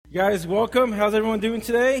Guys, welcome. How's everyone doing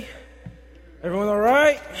today? Everyone all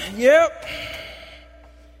right? Yep.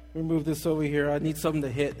 Let me move this over here. I need something to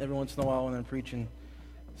hit every once in a while when I'm preaching.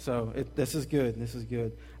 So this is good. This is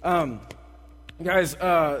good. Guys,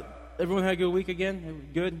 everyone had a good week again?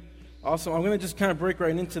 Good? Awesome. I'm going to just kind of break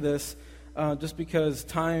right into this just because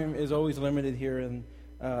time is always limited here, and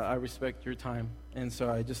I respect your time. And so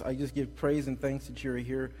I just give praise and thanks that you're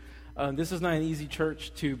here. This is not an easy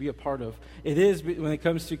church to be a part of. It is when it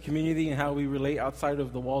comes to community and how we relate outside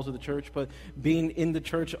of the walls of the church, but being in the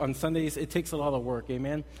church on Sundays, it takes a lot of work,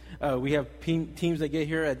 amen? We have teams that get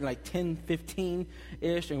here at like 10,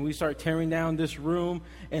 15-ish, and we start tearing down this room,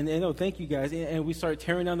 and thank you guys, and we start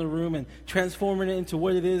tearing down the room and transforming it into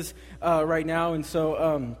what it is right now, and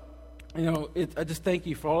so... I just thank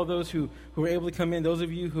you for all of those who were able to come in. Those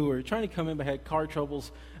of you who are trying to come in but had car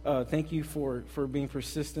troubles, thank you for being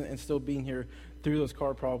persistent and still being here through those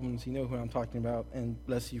car problems. You know who I'm talking about, and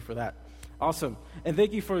bless you for that. Awesome. And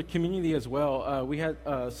thank you for the community as well. We had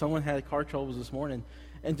someone had car troubles this morning,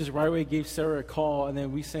 and just right away gave Sarah a call, and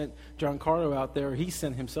then we sent Giancarlo out there. He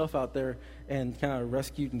sent himself out there and kind of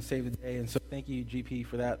rescued and saved the day. And so thank you, GP,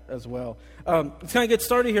 for that as well. Let's kind of get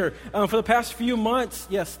started here. For the past few months,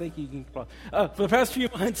 yes, thank you. For the past few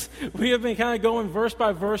months, we have been kind of going verse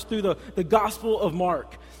by verse through the Gospel of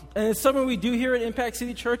Mark. And it's something we do here at Impact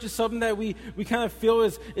City Church. It's something that we kind of feel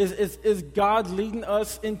is God leading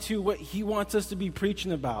us into what He wants us to be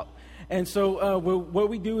preaching about. And so what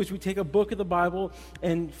we do is we take a book of the Bible,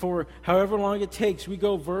 and for however long it takes, we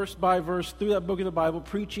go verse by verse through that book of the Bible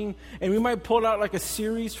preaching, and we might pull out like a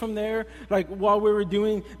series from there. Like while we were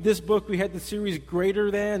doing this book, we had the series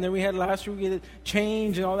Greater Than, and then we had last week we had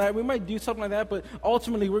Change and all that. We might do something like that, but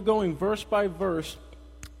ultimately we're going verse by verse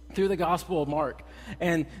through the Gospel of Mark.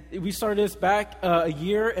 And we started this back a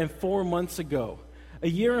year and 4 months ago. A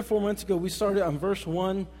year and 4 months ago, we started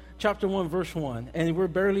on chapter 1, verse 1. And we're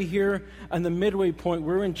barely here on the midway point.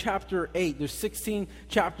 We're in chapter 8. There's 16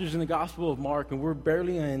 chapters in the Gospel of Mark, and we're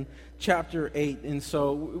barely in chapter 8. And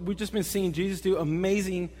so we've just been seeing Jesus do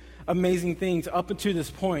amazing things up until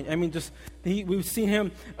this point. I mean, we've seen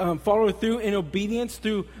Him follow through in obedience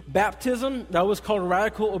through baptism. That was called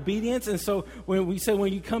radical obedience. And so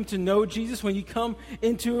when you come to know Jesus, when you come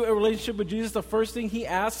into a relationship with Jesus, the first thing He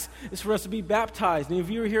asks is for us to be baptized. And if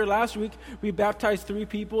you were here last week, we baptized 3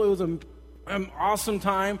 people. It was an awesome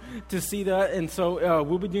time to see that. And so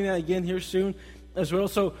we'll be doing that again here soon as well.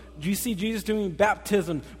 So you see Jesus doing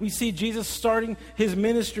baptism. We see Jesus starting His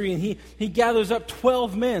ministry, and he gathers up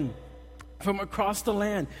 12 men from across the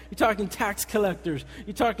land. You're talking tax collectors.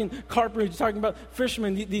 You're talking carpenters. You're talking about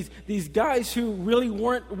fishermen. These guys who really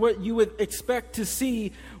weren't what you would expect to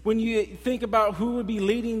see when you think about who would be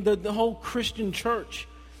leading the whole Christian church.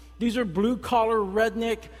 These are blue-collar,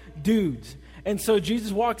 redneck dudes. And so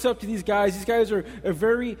Jesus walks up to these guys. These guys are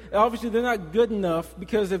very, obviously they're not good enough,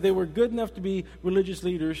 because if they were good enough to be religious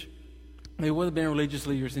leaders, they would have been religious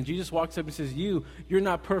leaders. And Jesus walks up and says, you're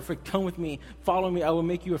not perfect. Come with me. Follow me. I will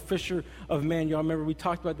make you a fisher of men. Y'all remember we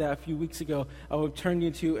talked about that a few weeks ago. I will turn you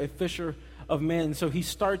into a fisher of men. And so He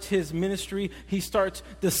starts His ministry. He starts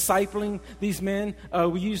discipling these men.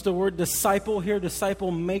 We use the word disciple here,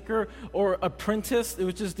 disciple maker or apprentice,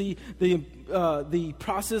 which is the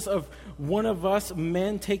process of one of us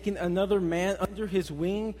men taking another man under his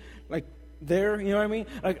wing, like there, you know what I mean?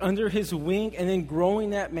 Like under his wing, and then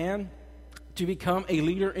growing that man to become a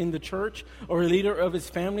leader in the church or a leader of his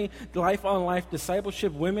family. Life on life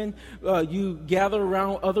discipleship. Women, you gather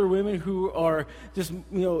around other women who are just,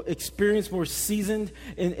 experienced, more seasoned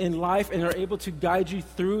in life, and are able to guide you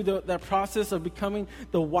through that process of becoming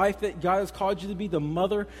the wife that God has called you to be, the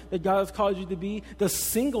mother that God has called you to be, the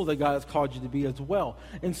single that God has called you to be as well.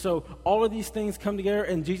 And so all of these things come together,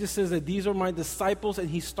 and Jesus says that these are my disciples, and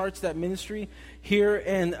He starts that ministry here,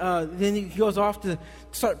 and then He goes off to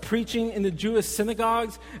start preaching in the Jewish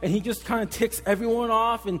synagogues, and He just kind of ticks everyone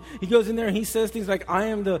off, and He goes in there and He says things like, I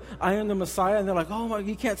am the Messiah, and they're like, oh my,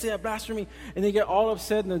 you can't say that, blasphemy, and they get all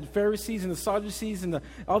upset, and the Pharisees and the Sadducees and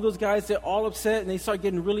all those guys, they're all upset, and they start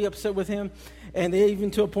getting really upset with Him, and they even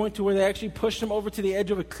to a point to where they actually pushed Him over to the edge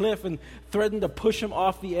of a cliff and threatened to push Him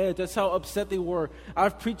off the edge. That's how upset they were.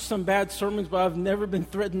 I've preached some bad sermons, but I've never been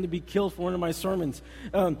threatened to be killed for one of my sermons.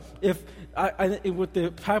 With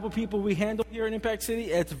the type of people we handle here in Impact City,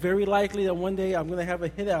 it's very likely that one day I'm going to have a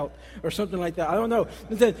hit out or something like that. I don't know.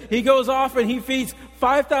 And then He goes off and He feeds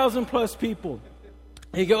 5,000 plus people.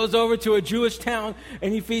 He goes over to a Jewish town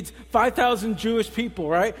and he feeds 5,000 Jewish people,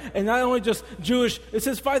 right? And not only just Jewish, it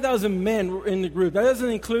says 5,000 men were in the group. That doesn't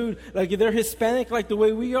include, like, if they're Hispanic like the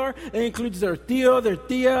way we are. It includes their tío, their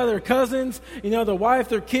tía, their cousins, their wife,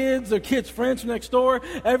 their kids friends from next door.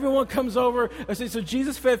 Everyone comes over. And so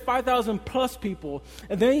Jesus fed 5,000 plus people.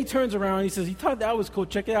 And then he turns around and he says, he thought that was cool.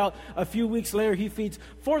 Check it out. A few weeks later, he feeds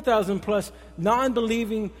 4,000 plus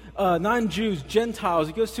non-believing, non-Jews, Gentiles.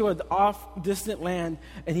 He goes to an off-distant land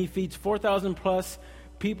and he feeds 4,000 plus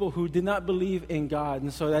people who did not believe in God.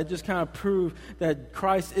 And so that just kind of proved that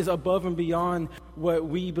Christ is above and beyond what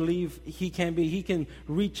we believe he can be. He can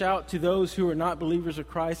reach out to those who are not believers of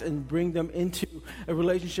Christ and bring them into a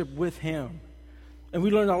relationship with him. And we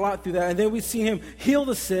learned a lot through that. And then we see him heal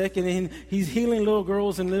the sick, and then he's healing little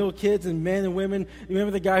girls and little kids and men and women. You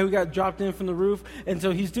remember the guy who got dropped in from the roof? And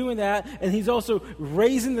so he's doing that, and he's also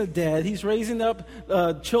raising the dead. He's raising up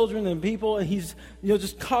children and people, and he's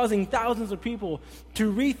just causing thousands of people to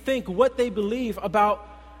rethink what they believe about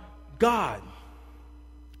God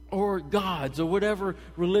or gods or whatever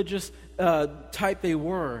religious type they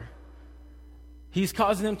were. He's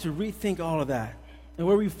causing them to rethink all of that. And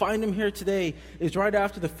where we find him here today is right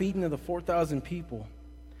after the feeding of the 4,000 people.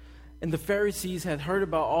 And the Pharisees had heard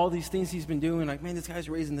about all these things he's been doing. Like, man, this guy's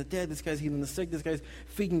raising the dead. This guy's healing the sick. This guy's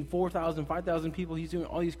feeding 4,000, 5,000 people. He's doing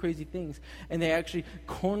all these crazy things. And they actually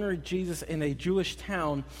cornered Jesus in a Jewish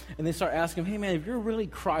town. And they start asking him, hey, man, if you're really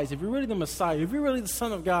Christ, if you're really the Messiah, if you're really the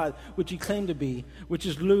Son of God, which he claimed to be, which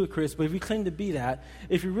is ludicrous, but if you claim to be that,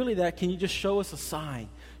 if you're really that, can you just show us a sign?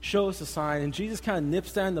 Show us a sign. And Jesus kind of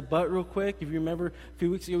nips that in the butt real quick. If you remember a few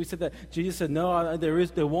weeks ago, we said that Jesus said, no,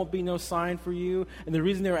 there won't be no sign for you. And the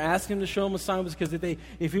reason they were asking him to show him a sign was because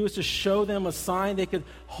if he was to show them a sign, they could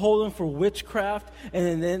hold him for witchcraft,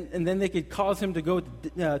 and then they could cause him to go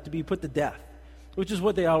to be put to death, which is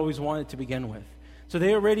what they always wanted to begin with. So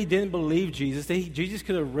they already didn't believe Jesus. Jesus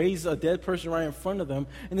could have raised a dead person right in front of them,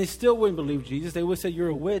 and they still wouldn't believe Jesus. They would say, "You're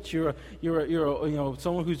a witch. You're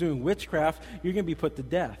someone who's doing witchcraft. You're going to be put to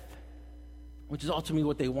death," which is ultimately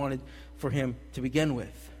what they wanted for him to begin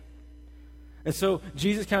with. And so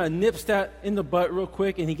Jesus kind of nips that in the butt real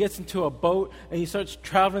quick, and he gets into a boat, and he starts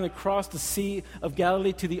traveling across the Sea of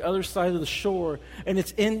Galilee to the other side of the shore. And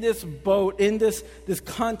it's in this boat, in this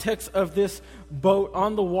context of this boat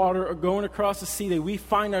on the water or going across the sea, that we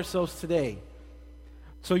find ourselves today.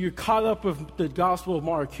 So you're caught up with the Gospel of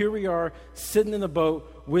Mark. Here we are sitting in the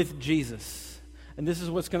boat with Jesus. And this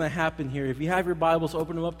is what's going to happen here. If you have your Bibles,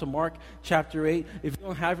 open them up to Mark chapter 8. If you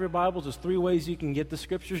don't have your Bibles, there's 3 ways you can get the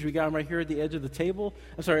scriptures. We got them right here at the edge of the table.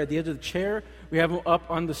 At the edge of the chair. We have them up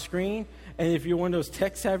on the screen. And if you're one of those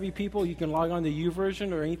tech-savvy people, you can log on to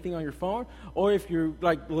YouVersion or anything on your phone. Or if you're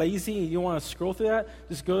lazy and you want to scroll through that,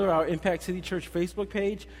 just go to our Impact City Church Facebook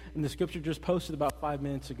page, and the scripture just posted about 5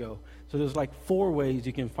 minutes ago. So there's 4 ways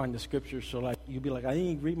you can find the scripture. So you'll be like, I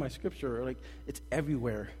didn't read my scripture. Or it's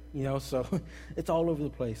everywhere, so it's all over the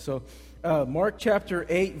place. So Mark chapter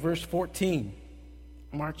 8, verse 14.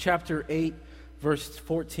 Mark chapter 8, verse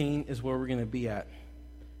 14 is where we're going to be at.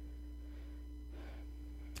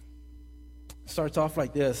 Starts off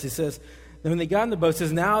like this. He says, when they got in the boat, it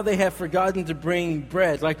says, now they have forgotten to bring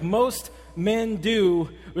bread. Like most men do,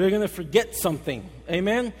 they're going to forget something.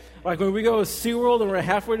 Amen? Like when we go to SeaWorld and we're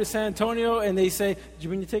halfway to San Antonio and they say, did you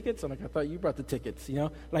bring your tickets? I'm like, I thought you brought the tickets,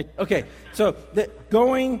 okay. So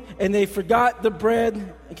going and they forgot the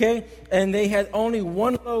bread, okay? And they had only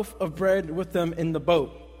 1 loaf of bread with them in the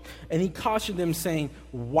boat. And he cautioned them, saying,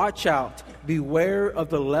 watch out, beware of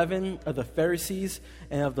the leaven of the Pharisees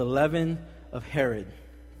and of the leaven of Herod.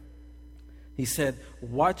 He said,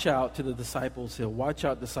 watch out to the disciples. He said, watch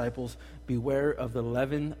out, disciples. Beware of the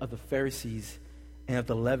leaven of the Pharisees and of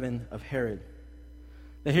the leaven of Herod.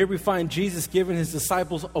 Now here we find Jesus giving his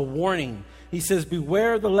disciples a warning. He says,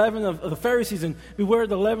 beware the leaven of the Pharisees and beware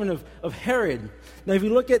the leaven of Herod. Now if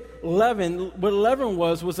you look at leaven, what leaven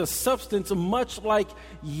was a substance much like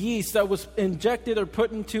yeast that was injected or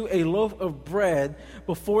put into a loaf of bread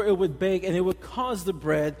before it would bake, and it would cause the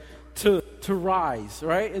bread to rise,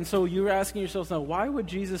 right? And so you're asking yourself now, why would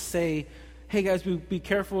Jesus say, hey guys, be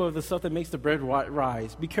careful of the stuff that makes the bread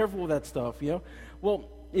rise. Be careful of that stuff, Well,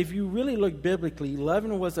 if you really look biblically,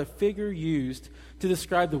 leaven was a figure used to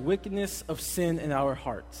describe the wickedness of sin in our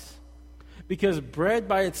hearts. Because bread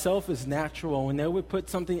by itself is natural. When they would put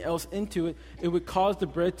something else into it, it would cause the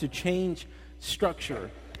bread to change structure.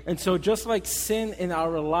 And so just like sin in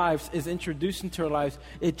our lives is introduced into our lives,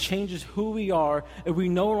 it changes who we are, and we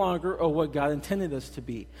no longer are what God intended us to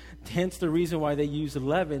be. Hence the reason why they use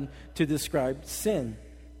leaven to describe sin.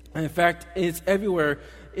 And in fact, it's everywhere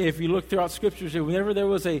if you look throughout scriptures, whenever there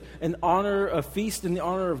was a feast in the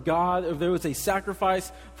honor of God, if there was a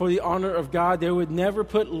sacrifice for the honor of God, they would never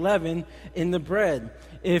put leaven in the bread.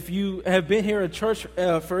 If you have been here at church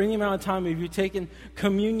for any amount of time, if you've taken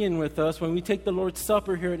communion with us, when we take the Lord's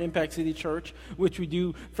Supper here at Impact City Church, which we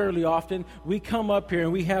do fairly often, we come up here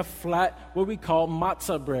and we have flat, what we call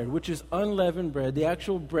matzah bread, which is unleavened bread, the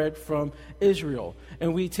actual bread from Israel.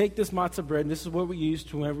 And we take this matzah bread, and this is what we use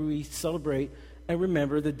whenever we celebrate and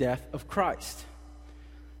remember the death of Christ.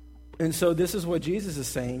 And so this is what Jesus is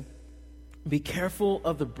saying. Be careful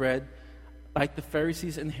of the bread, like the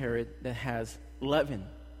Pharisees and Herod, that has leaven.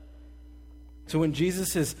 So when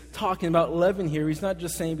Jesus is talking about leaven here, he's not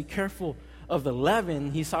just saying be careful of the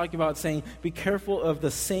leaven. He's talking about saying be careful of the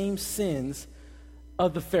same sins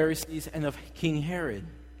of the Pharisees and of King Herod.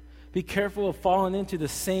 Be careful of falling into the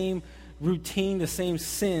same routine, the same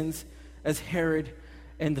sins as Herod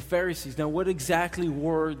and the Pharisees. Now, what exactly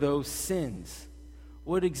were those sins?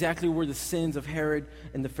 What exactly were the sins of Herod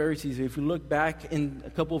and the Pharisees? If you look back in a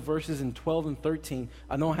couple of verses in 12 and 13,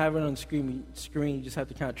 I don't have it on screen. You just have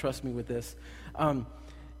to kind of trust me with this.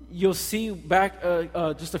 You'll see back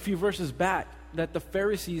just a few verses back that the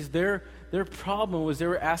Pharisees, their problem was they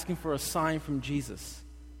were asking for a sign from Jesus.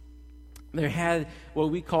 They had what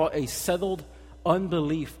we call a settled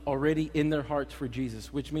unbelief already in their hearts for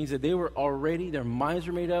Jesus, which means that they were already, their minds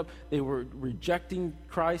were made up, they were rejecting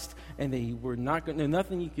Christ, and they were not going,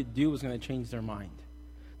 nothing you could do was going to change their mind.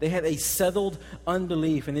 They had a settled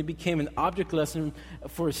unbelief, and it became an object lesson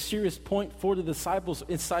for a serious point for the disciples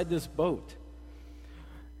inside this boat.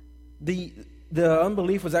 The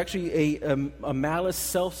unbelief was actually a malice,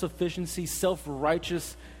 self-sufficiency,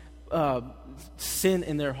 self-righteous sin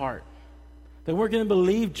in their heart. They weren't going to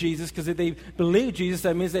believe Jesus, because if they believed Jesus,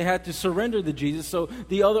 that means they had to surrender to Jesus. So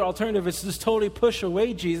the other alternative is to just totally push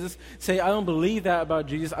away Jesus, say, I don't believe that about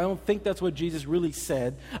Jesus. I don't think that's what Jesus really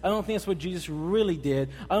said. I don't think that's what Jesus really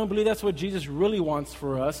did. I don't believe that's what Jesus really wants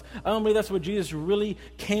for us. I don't believe that's what Jesus really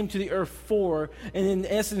came to the earth for. And in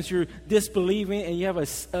essence, you're disbelieving, and you have a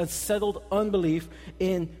settled unbelief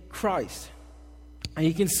in Christ. And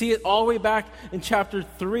you can see it all the way back in chapter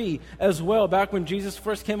 3 as well, back when Jesus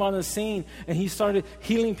first came on the scene and he started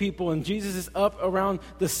healing people. And Jesus is up around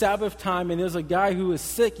the Sabbath time, and there's a guy who is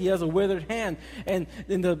sick. He has a withered hand. And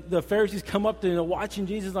then the Pharisees come up to him and watching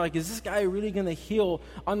Jesus like, is this guy really going to heal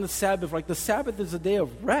on the Sabbath? Like, the Sabbath is a day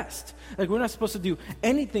of rest. Like, we're not supposed to do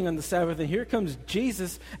anything on the Sabbath. And here comes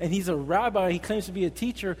Jesus, and he's a rabbi. He claims to be a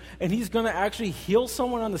teacher, and he's going to actually heal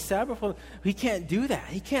someone on the Sabbath? Well, he can't do that.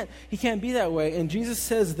 He can't be that way. And Jesus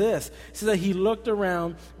says this. He says that he looked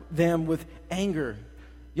around them with anger.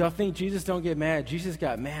 Y'all think Jesus don't get mad? Jesus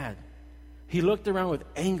got mad. He looked around with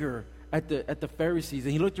anger at the Pharisees,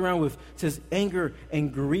 and he looked around with, says, anger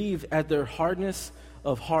and grieved at their hardness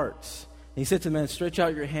of hearts. And he said to the man, stretch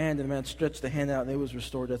out your hand, and the man stretched the hand out, and it was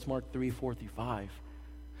restored. That's Mark 3:4-5.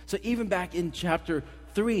 So even back in chapter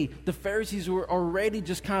 3, the Pharisees were already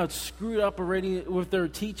just kind of screwed up already with their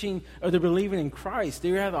teaching or their believing in Christ. They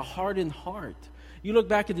had a hardened heart. You look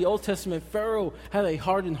back at the Old Testament, Pharaoh had a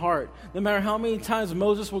hardened heart. No matter how many times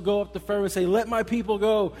Moses would go up to Pharaoh and say, let my people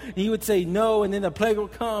go, and he would say no, and then the plague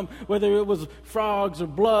would come, whether it was frogs or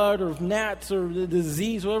blood or gnats or the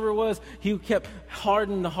disease, whatever it was, he kept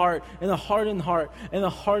hardening the heart and a hardened heart and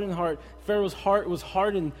a hardened heart. Pharaoh's heart was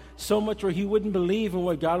hardened so much where he wouldn't believe in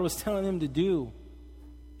what God was telling him to do.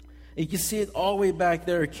 And you can see it all the way back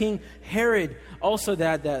there. King Herod also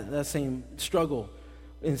had that same struggle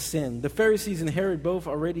in sin. The Pharisees and Herod both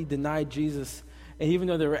already denied Jesus, and even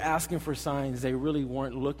though they were asking for signs, they really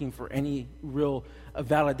weren't looking for any real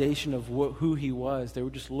validation of who he was. They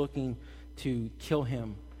were just looking to kill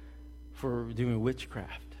him for doing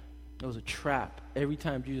witchcraft. It was a trap. Every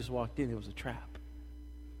time Jesus walked in, it was a trap.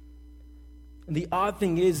 And the odd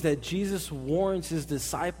thing is that Jesus warns his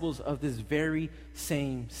disciples of this very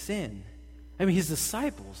same sin. I mean, his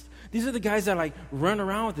disciples. These are the guys that run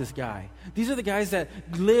around with this guy. These are the guys that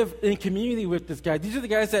live in community with this guy. These are the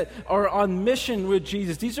guys that are on mission with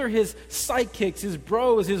Jesus. These are his sidekicks, his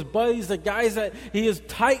bros, his buddies, the guys that he is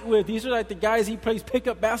tight with. These are the guys he plays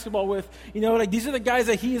pickup basketball with. These are the guys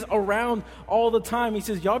that he is around all the time. He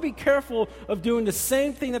says, y'all be careful of doing the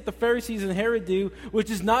same thing that the Pharisees and Herod do,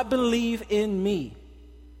 which is not believe in me,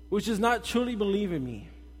 which is not truly believe in me.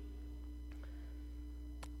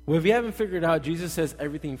 Well, if you haven't figured out, Jesus says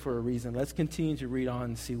everything for a reason. Let's continue to read on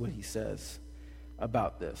and see what he says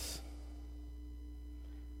about this.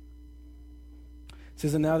 It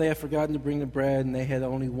says, and now they had forgotten to bring the bread, and they had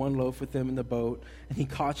only one loaf with them in the boat. And he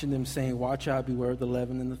cautioned them, saying, watch out, beware of the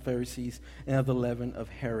leaven of the Pharisees and of the leaven of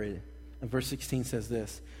Herod. And verse 16 says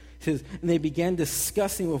this. It says, and they began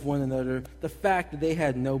discussing with one another the fact that they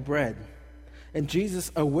had no bread. And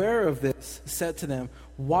Jesus, aware of this, said to them,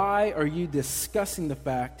 why are you discussing the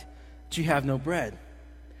fact that you have no bread?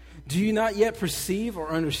 Do you not yet perceive or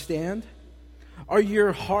understand? Are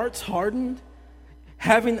your hearts hardened?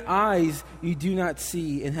 Having eyes you do not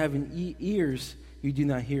see, and having ears you do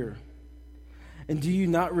not hear. And do you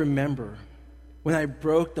not remember when I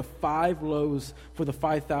broke the 5 loaves for the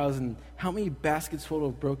 5,000, how many baskets full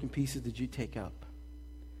of broken pieces did you take up?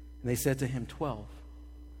 And they said to him, 12.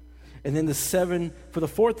 And then the 7 for the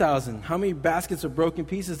 4,000, how many baskets of broken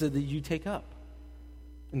pieces did you take up?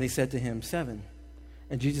 And they said to him, 7.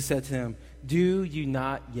 And Jesus said to them, do you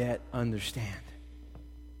not yet understand?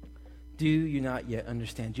 Do you not yet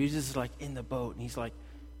understand? Jesus is like in the boat, and he's like,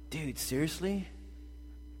 dude, seriously?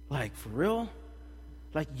 Like, for real?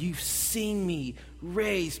 Like, you've seen me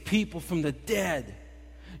raise people from the dead.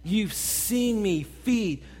 You've seen me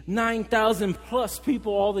feed 9,000 plus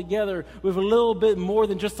people all together with a little bit more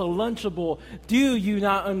than just a Lunchable. Do you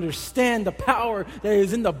not understand the power that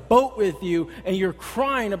is in the boat with you, and you're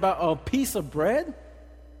crying about a piece of bread?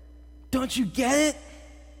 Don't you get it?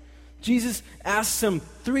 Jesus asks them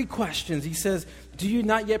 3 questions. He says, do you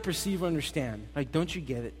not yet perceive or understand? Like, don't you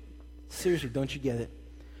get it? Seriously, don't you get it?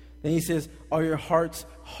 Then he says, are your hearts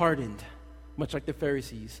hardened? Much like the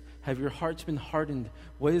Pharisees. Have your hearts been hardened?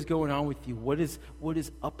 What is going on with you? What is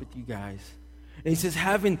up with you guys? And he says,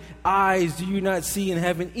 having eyes do you not see, and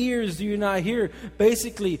having ears do you not hear?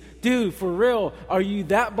 Basically, dude, for real, are you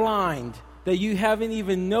that blind that you haven't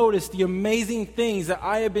even noticed the amazing things that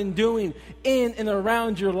I have been doing in and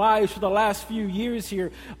around your lives for the last few years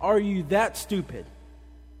here? Are you that stupid?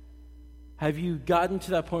 Have you gotten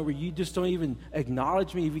to that point where you just don't even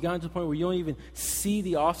acknowledge me? Have you gotten to the point where you don't even see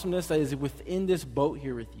the awesomeness that is within this boat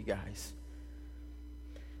here with you guys?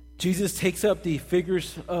 Jesus takes up the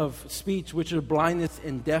figures of speech, which are blindness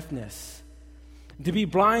and deafness. To be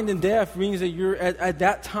blind and deaf means that you're at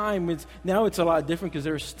that time, now it's a lot different because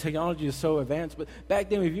there's technology is so advanced. But back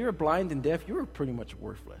then, if you were blind and deaf, you were pretty much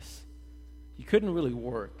worthless. You couldn't really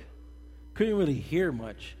work. Couldn't really hear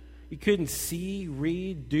much. You couldn't see,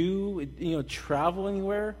 read, do, travel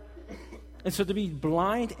anywhere. And so to be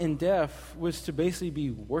blind and deaf was to basically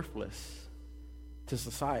be worthless to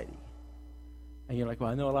society. And you're like, well,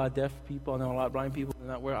 I know a lot of deaf people. I know a lot of blind people.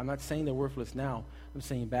 I'm not saying they're worthless now. I'm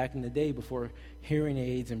saying back in the day before hearing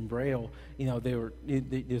aids and Braille,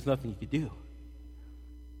 there's nothing you could do.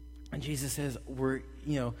 And Jesus says we're,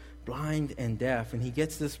 blind and deaf. And he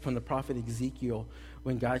gets this from the prophet Ezekiel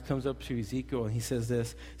when God comes up to Ezekiel and he says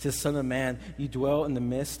this. He says, Son of man, you dwell in the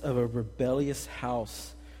midst of a rebellious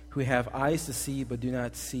house who have eyes to see but do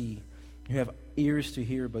not see, who have ears to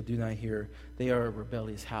hear but do not hear. They are a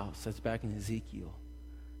rebellious house. That's back in Ezekiel.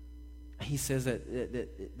 He says that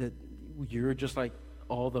you're just like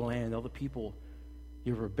all the land, all the people.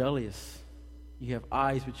 You're rebellious. You have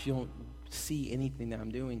eyes, but you don't see anything that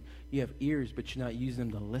I'm doing. You have ears, but you're not using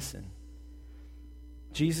them to listen.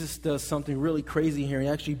 Jesus does something really crazy here. He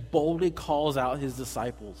actually boldly calls out his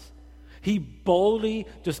disciples. He boldly,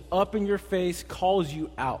 just up in your face, calls you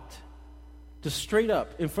out. Just straight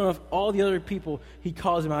up, in front of all the other people, he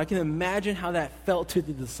calls them out. I can imagine how that felt to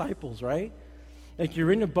the disciples, right? Like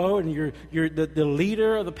you're in a boat and you're the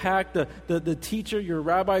leader of the pack, the teacher, your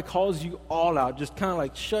rabbi calls you all out, just kind of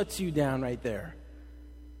like shuts you down right there.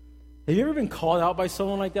 Have you ever been called out by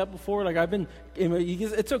someone like that before? Like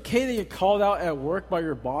it's okay that you're called out at work by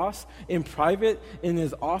your boss, in private, in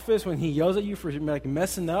his office, when he yells at you for like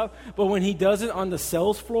messing up. But when he does it on the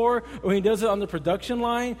sales floor, or when he does it on the production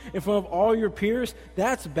line, in front of all your peers,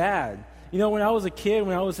 that's bad. When I was a kid,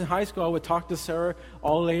 when I was in high school, I would talk to Sarah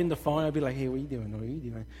all day in the phone. I'd be like, hey, what are you doing? What are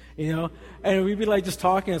you doing? And we'd be like just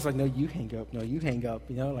talking. It's like, no, you hang up. No, you hang up.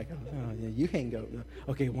 Like, oh, yeah, you hang up.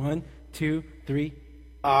 Okay, 1, 2, 3.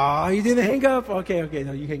 You didn't hang up? Okay,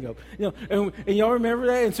 no, you hang up. And y'all remember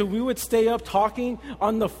that? And so we would stay up talking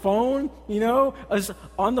on the phone,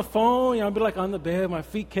 on the phone, I'd be like on the bed, my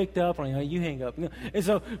feet kicked up, you hang up. And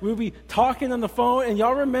so we'd be talking on the phone, and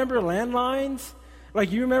y'all remember landlines? Like,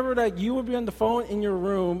 you remember that you would be on the phone in your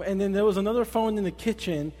room, and then there was another phone in the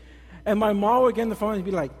kitchen, and my mom would get on the phone and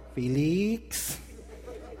be like, Felix,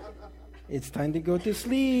 it's time to go to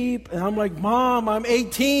sleep. And I'm like, Mom, I'm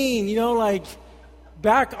 18,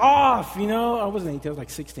 back off, I wasn't 18, I was like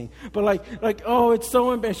 16. But oh, it's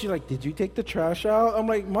so embarrassing. She's like, did you take the trash out? I'm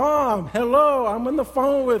like, Mom, hello, I'm on the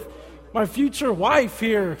phone with my future wife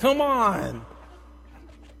here. Come on.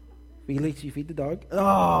 Felix, you feed the dog?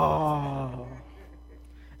 Oh.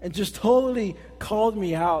 And just totally called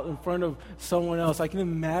me out in front of someone else. I can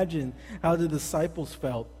imagine how the disciples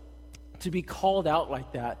felt to be called out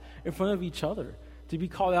like that in front of each other, to be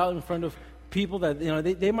called out in front of people that,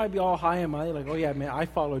 they might be all high and mighty, like, oh yeah, man, I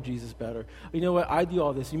follow Jesus better. You know what? I do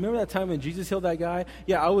all this. You remember that time when Jesus healed that guy?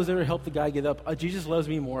 Yeah, I was there to help the guy get up. Jesus loves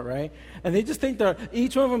me more, right? And they just think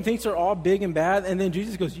each one of them thinks they're all big and bad, and then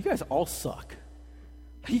Jesus goes, you guys all suck.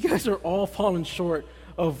 You guys are all falling short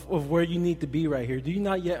of where you need to be right here. Do you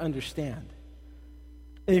not yet understand?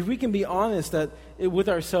 And if we can be honest with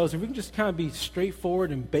ourselves, if we can just kind of be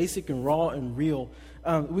straightforward and basic and raw and real,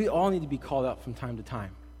 we all need to be called out from time to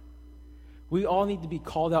time. We all need to be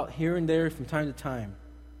called out here and there from time to time.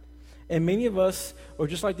 And many of us, or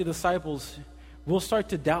just like the disciples, will start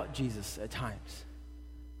to doubt Jesus at times.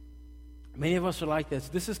 Many of us are like this.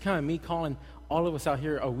 This is kind of me calling all of us out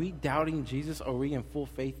here. Are we doubting Jesus, or are we in full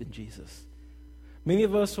faith in Jesus? Many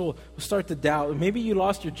of us will start to doubt. Maybe you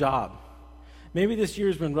lost your job. Maybe this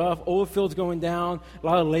year's been rough. Oilfield's going down. A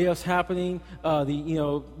lot of layoffs happening.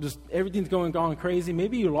 Just everything's going crazy.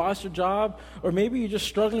 Maybe you lost your job, or maybe you're just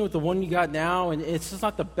struggling with the one you got now, and it's just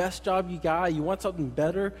not the best job you got. You want something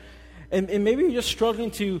better, and maybe you're just struggling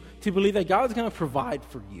to believe that God's going to provide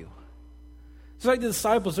for you. It's like the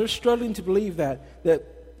disciples. They're struggling to believe that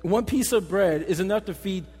one piece of bread is enough to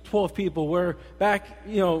feed 12 people. Where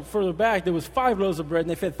further back, there was 5 loaves of bread, and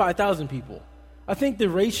they fed 5,000 people. I think the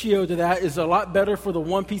ratio to that is a lot better for the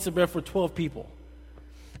one piece of bread for 12 people.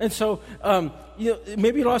 And so,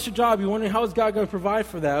 maybe you lost your job. You're wondering, how is God going to provide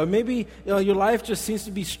for that? Or maybe your life just seems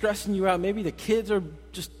to be stressing you out. Maybe the kids are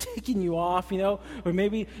just ticking you off, Or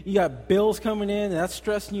maybe you got bills coming in and that's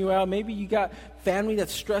stressing you out. Maybe you got family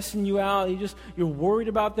that's stressing you out. You're worried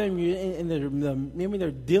about them, maybe they're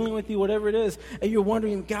dealing with you, whatever it is. And you're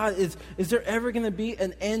wondering, God, is there ever going to be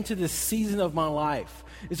an end to this season of my life?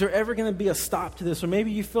 Is there ever going to be a stop to this? Or maybe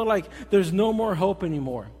you feel like there's no more hope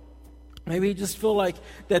anymore. Maybe you just feel like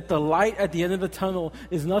that the light at the end of the tunnel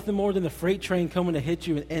is nothing more than the freight train coming to hit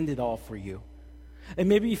you and end it all for you. And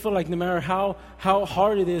maybe you feel like no matter how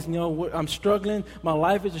hard it is, I'm struggling, my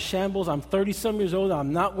life is a shambles, I'm 30-some years old,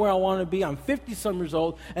 I'm not where I want to be, I'm 50-some years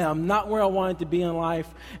old, and I'm not where I wanted to be in life,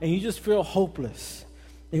 and you just feel hopeless.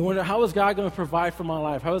 And you wonder, how is God going to provide for my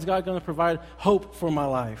life? How is God going to provide hope for my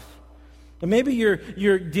life? And maybe you're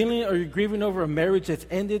dealing or you're grieving over a marriage that's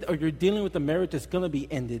ended, or you're dealing with a marriage that's going to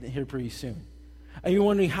be ended here pretty soon. And you're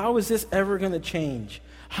wondering, how is this ever going to change?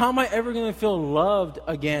 How am I ever going to feel loved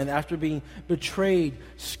again after being betrayed,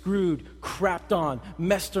 screwed, crapped on,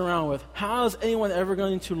 messed around with? How is anyone ever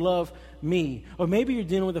going to love me? Or maybe you're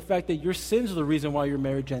dealing with the fact that your sins are the reason why your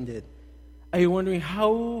marriage ended. And you're wondering,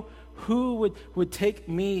 who would take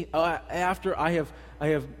me after I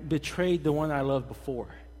have betrayed the one I loved before?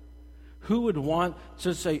 Who would want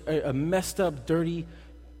just a messed up, dirty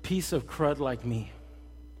piece of crud like me?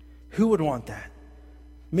 Who would want that?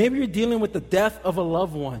 Maybe you're dealing with the death of a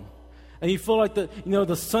loved one, and you feel like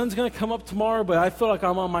the sun's going to come up tomorrow, but I feel like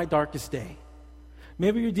I'm on my darkest day.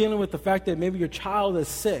 Maybe you're dealing with the fact that maybe your child is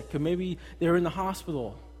sick, or maybe they're in the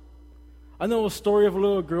hospital. I know a story of a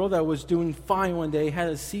little girl that was doing fine one day, had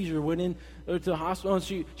a seizure, went in to the hospital.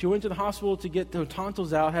 She went to the hospital to get her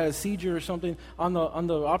tonsils out, had a seizure or something on the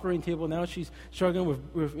operating table. Now she's struggling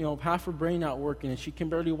with half her brain not working, and she can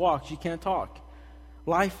barely walk. She can't talk.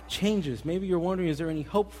 Life changes. Maybe you're wondering, is there any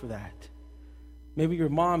hope for that? Maybe your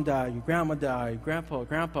mom died, your grandma died,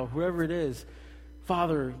 grandpa, whoever it is,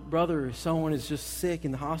 father, brother, someone is just sick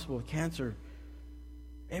in the hospital with cancer.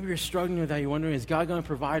 Maybe you're struggling with that. You're wondering, is God going to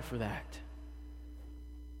provide for that?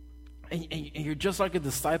 And you're just like a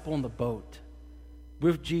disciple in the boat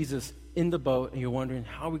with Jesus in the boat, and you're wondering,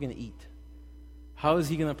 how are we going to eat? How is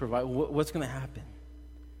he going to provide? What's going to happen?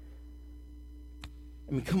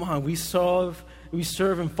 I mean, come on, we serve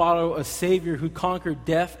and follow a Savior who conquered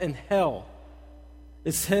death and hell.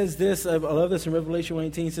 It says this, I love this in Revelation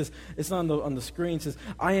 1:18. It says, it's not on the screen. It says,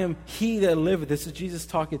 I am he that liveth. This is Jesus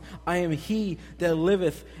talking. I am he that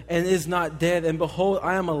liveth and is not dead. And behold,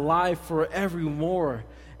 I am alive forevermore.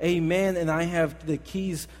 Amen. And I have the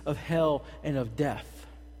keys of hell and of death.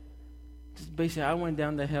 Just basically, I went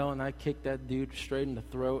down to hell and I kicked that dude straight in the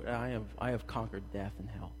throat. And I have conquered death and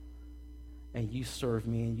hell. And you serve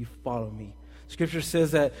me and you follow me. Scripture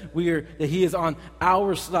says that he is on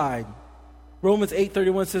our side. Romans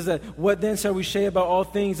 8:31 says that, what then shall we say about all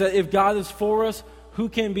things? That if God is for us, who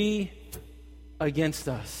can be against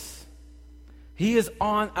us? He is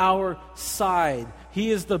on our side.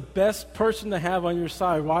 He is the best person to have on your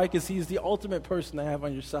side. Why? Because he is the ultimate person to have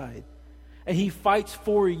on your side. And he fights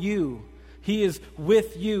for you. He is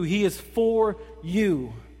with you. He is for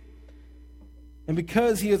you. And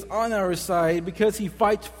because he is on our side, because he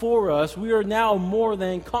fights for us, we are now more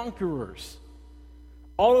than conquerors.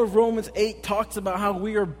 All of Romans 8 talks about how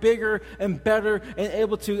we are bigger and better and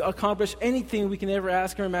able to accomplish anything we can ever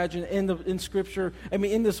ask or imagine in Scripture.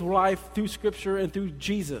 In this life through Scripture and through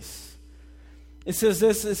Jesus. It says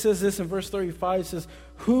this in verse 35. It says,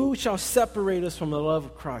 "Who shall separate us from the love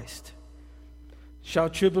of Christ? Shall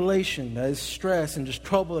tribulation," that is stress and just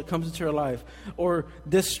trouble that comes into our life, or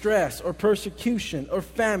distress, or persecution, or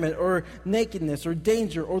famine, or nakedness, or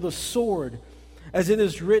danger, or the sword? As it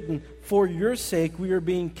is written, for your sake we are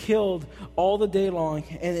being killed all the day long,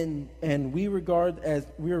 and we are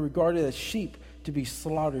regarded as sheep to be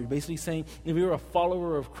slaughtered. Basically saying, if you're a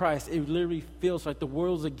follower of Christ, it literally feels like the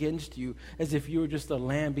world's against you, as if you were just a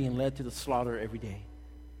lamb being led to the slaughter every day.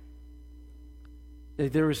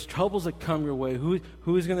 There is troubles that come your way.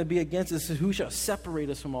 Who is going to be against us? Who shall separate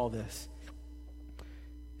us from all this?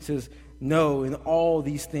 It says, no, in all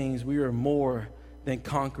these things we are more than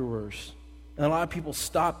conquerors. And a lot of people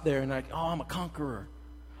stop there and like, oh, I'm a conqueror.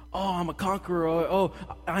 Oh, I'm a conqueror. Oh,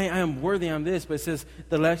 I am worthy. I'm this. But it says,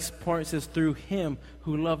 the next part says, through him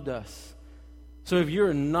who loved us. So if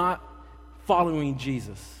you're not following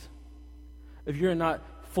Jesus, if you're not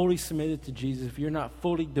fully submitted to Jesus, if you're not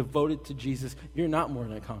fully devoted to Jesus, you're not more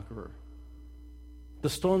than a conqueror. The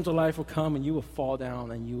storms of life will come and you will fall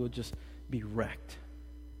down and you will just be wrecked.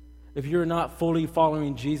 If you're not fully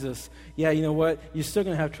following Jesus, yeah, you know what? You're still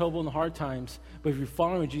going to have trouble in the hard times. But if you're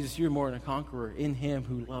following Jesus, you're more than a conqueror in him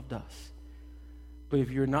who loved us. But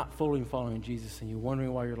if you're not fully following Jesus and you're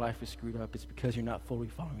wondering why your life is screwed up, it's because you're not fully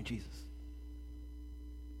following Jesus.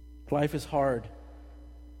 Life is hard,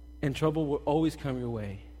 and trouble will always come your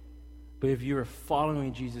way. But if you're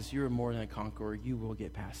following Jesus, you're more than a conqueror. You will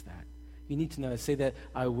get past that. You need to know, say that,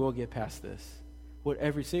 I will get past this.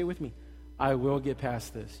 Whatever, say it with me. I will get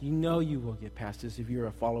past this. You know you will get past this if you're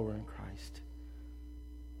a follower in Christ.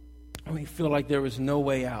 When we feel like there was no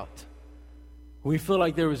way out, when we feel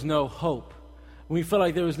like there was no hope, when we feel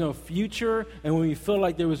like there was no future, and when we feel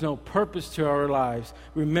like there was no purpose to our lives,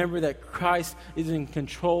 remember that Christ is in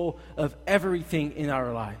control of everything in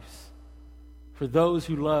our lives. For those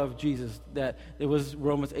who love Jesus, that it was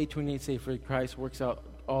Romans 8:28 say, for Christ works out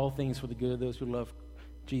all things for the good of those who love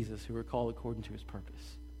Jesus, who are called according to his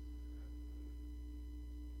purpose.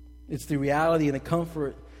 It's the reality and the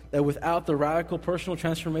comfort that without the radical personal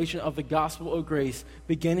transformation of the gospel of grace,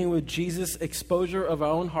 beginning with Jesus' exposure of our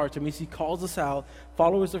own hearts, it means he calls us out,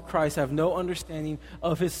 followers of Christ have no understanding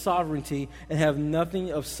of his sovereignty and have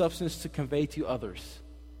nothing of substance to convey to others.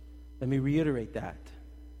 Let me reiterate that.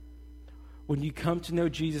 When you come to know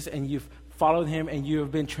Jesus and you've followed him and you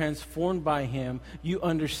have been transformed by him, you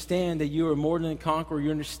understand that you are more than a conqueror. You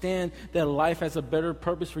understand that life has a better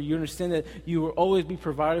purpose for you. You understand that you will always be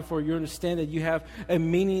provided for. You understand that you have a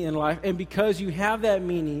meaning in life. And because you have that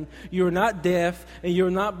meaning, you're not deaf and you're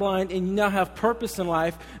not blind, and you now have purpose in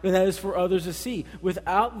life, and that is for others to see.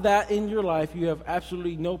 Without that in your life, you have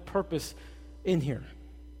absolutely no purpose in here.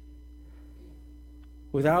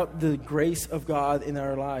 Without the grace of God in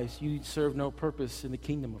our lives, you serve no purpose in the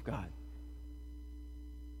kingdom of God.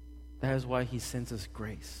 That is why he sends us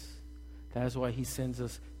grace. That is why he sends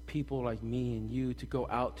us people like me and you to go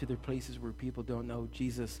out to the places where people don't know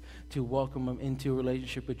Jesus, to welcome them into a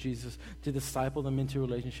relationship with Jesus, to disciple them into a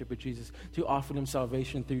relationship with Jesus, to offer them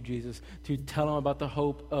salvation through Jesus, to tell them about the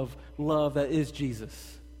hope of love that is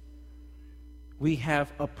Jesus. We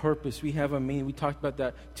have a purpose. We have a meaning. We talked about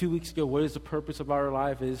that 2 weeks ago. What is the purpose of our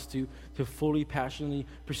life? Is to fully, passionately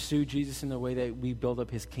pursue Jesus in the way that we build up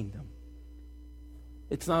his kingdom.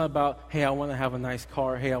 It's not about, hey, I want to have a nice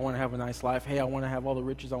car. Hey, I want to have a nice life. Hey, I want to have all the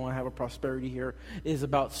riches. I want to have a prosperity here. It is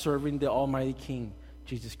about serving the Almighty King,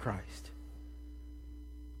 Jesus Christ.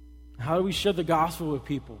 How do we share the gospel with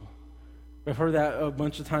people? I've heard that a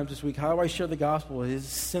bunch of times this week. How do I share the gospel? It is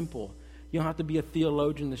simple. You don't have to be a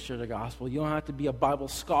theologian to share the gospel. You don't have to be a Bible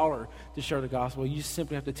scholar to share the gospel. You just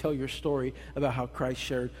simply have to tell your story about how Christ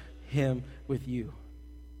shared him with you.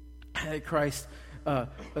 How did Christ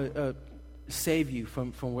save you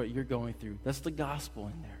from what you're going through? That's the gospel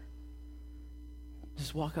in there.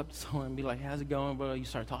 Just walk up to someone and be like, how's it going, bro? You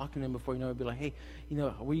start talking to them before you know it. Be like, hey,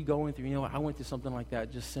 what are you going through? You know what? I went through something like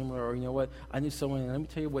that, just similar. Or you know what? I knew someone, and let me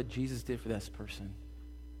tell you what Jesus did for this person.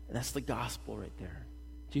 And that's the gospel right there.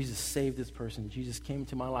 Jesus saved this person. Jesus came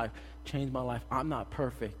into my life, changed my life. I'm not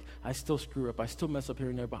perfect. I still screw up. I still mess up here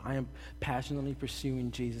and there, but I am passionately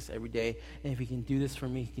pursuing Jesus every day. And if he can do this for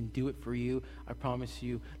me, he can do it for you. I promise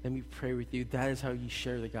you. Let me pray with you. That is how you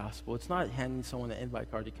share the gospel. It's not handing someone an invite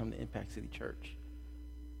card to come to Impact City Church.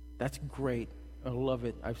 That's great. I love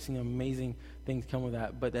it. I've seen amazing things come with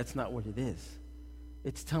that, but that's not what it is.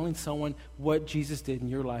 It's telling someone what Jesus did in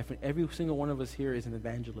your life, and every single one of us here is an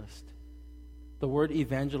evangelist. The word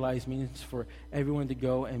evangelize means for everyone to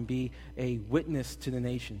go and be a witness to the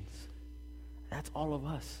nations. That's all of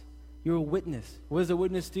us. You're a witness. What does a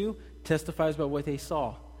witness do? Testifies about what they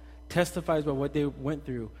saw. Testifies about what they went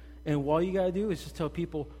through. And all you got to do is just tell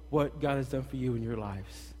people what God has done for you in your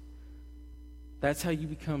lives. That's how you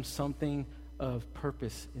become something of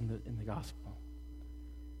purpose in the gospel.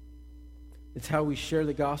 It's how we share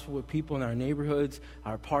the gospel with people in our neighborhoods,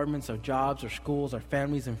 our apartments, our jobs, our schools, our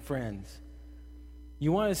families, and friends.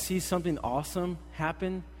 You want to see something awesome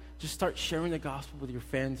happen? Just start sharing the gospel with your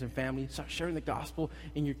friends and family. Start sharing the gospel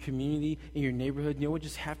in your community, in your neighborhood. You know what?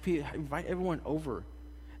 Just invite everyone over.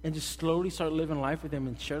 And just slowly start living life with them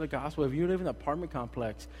and share the gospel. If you live in an apartment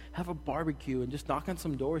complex, have a barbecue and just knock on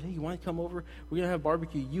some doors. Hey, you want to come over? We're going to have a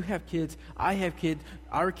barbecue. You have kids. I have kids.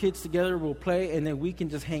 Our kids together will play, and then we can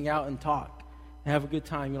just hang out and talk and have a good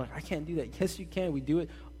time. You're like, I can't do that. Yes, you can. We do it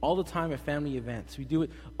all the time at family events. We do it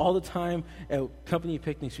all the time at company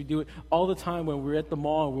picnics. We do it all the time when we're at the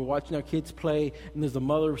mall and we're watching our kids play, and there's a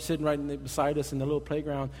mother sitting right beside us in the little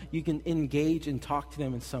playground. You can engage and talk to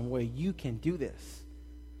them in some way. You can do this.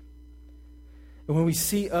 And when we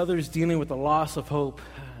see others dealing with the loss of hope,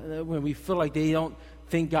 when we feel like they don't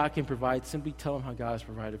think God can provide, simply tell them how God has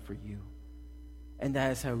provided for you. And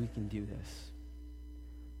that is how we can do this.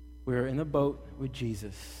 We're in a boat with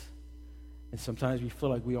Jesus. And sometimes we feel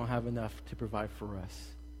like we don't have enough to provide for us.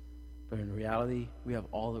 But in reality, we have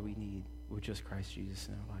all that we need with just Christ Jesus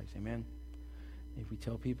in our lives. Amen? If we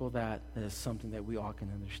tell people that, that is something that we all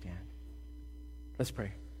can understand. Let's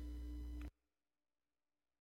pray.